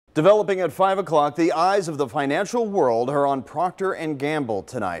Developing at 5 o'clock, the eyes of the financial world are on Procter & Gamble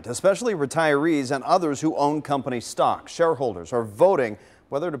tonight, especially retirees and others who own company stock. Shareholders are voting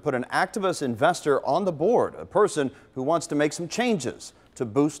whether to put an activist investor on the board, a person who wants to make some changes to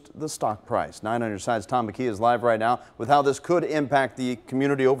boost the stock price. 9 on your side's Tom McKee is live right now with how this could impact the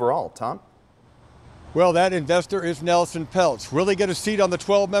community overall. Tom? Well, that investor is Nelson Peltz. Will he get a seat on the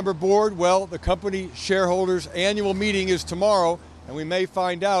 12-member board? Well, the company shareholders' annual meeting is tomorrow, and we may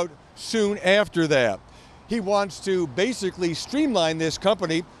find out soon after that. He wants to basically streamline this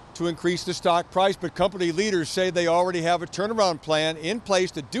company to increase the stock price, but company leaders say they already have a turnaround plan in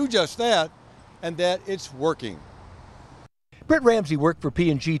place to do just that, and that it's working. Brett Ramsey worked for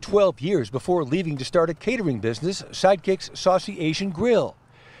P&G 12 years before leaving to start a catering business, Sidekick's Saucy Asian Grill.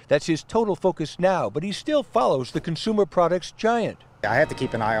 That's his total focus now, but he still follows the consumer products giant. I have to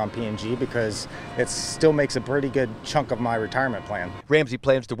keep an eye on P&G because it still makes a pretty good chunk of my retirement plan. Ramsey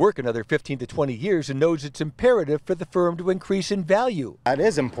plans to work another 15 to 20 years and knows it's imperative for the firm to increase in value. That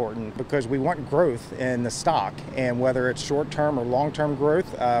is important because we want growth in the stock, and whether it's short-term or long-term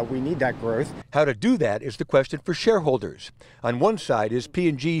growth, we need that growth. How to do that is the question for shareholders. On one side is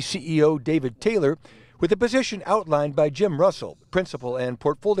P&G CEO David Taylor, with a position outlined by Jim Russell, principal and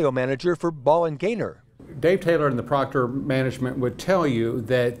portfolio manager for Ball & Gaynor. Dave Taylor and the Procter management would tell you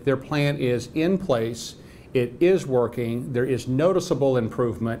that their plan is in place, it is working, there is noticeable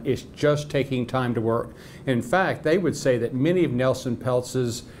improvement, it's just taking time to work. In fact, they would say that many of Nelson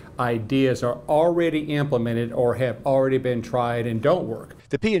Peltz's ideas are already implemented or have already been tried and don't work.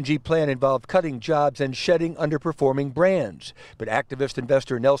 The P&G plan involved cutting jobs and shedding underperforming brands. But activist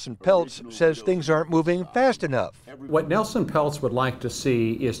investor Nelson Peltz says things aren't moving fast enough. What Nelson Peltz would like to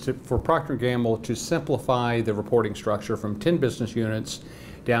see is for Procter & Gamble to simplify the reporting structure from 10 business units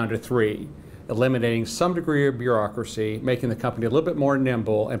down to 3, eliminating some degree of bureaucracy, making the company a little bit more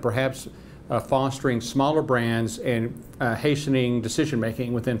nimble, and perhaps fostering smaller brands and hastening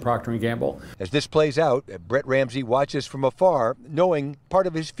decision-making within Procter & Gamble. As this plays out, Brett Ramsey watches from afar, knowing part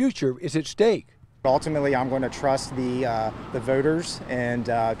of his future is at stake. Ultimately, I'm going to trust the voters and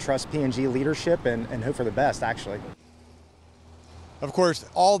trust P&G leadership and hope for the best, actually. Of course,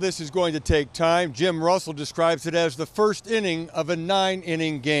 all this is going to take time. Jim Russell describes it as the first inning of a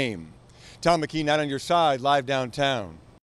 9-inning game. Tom McKee, 9 on your side, live downtown.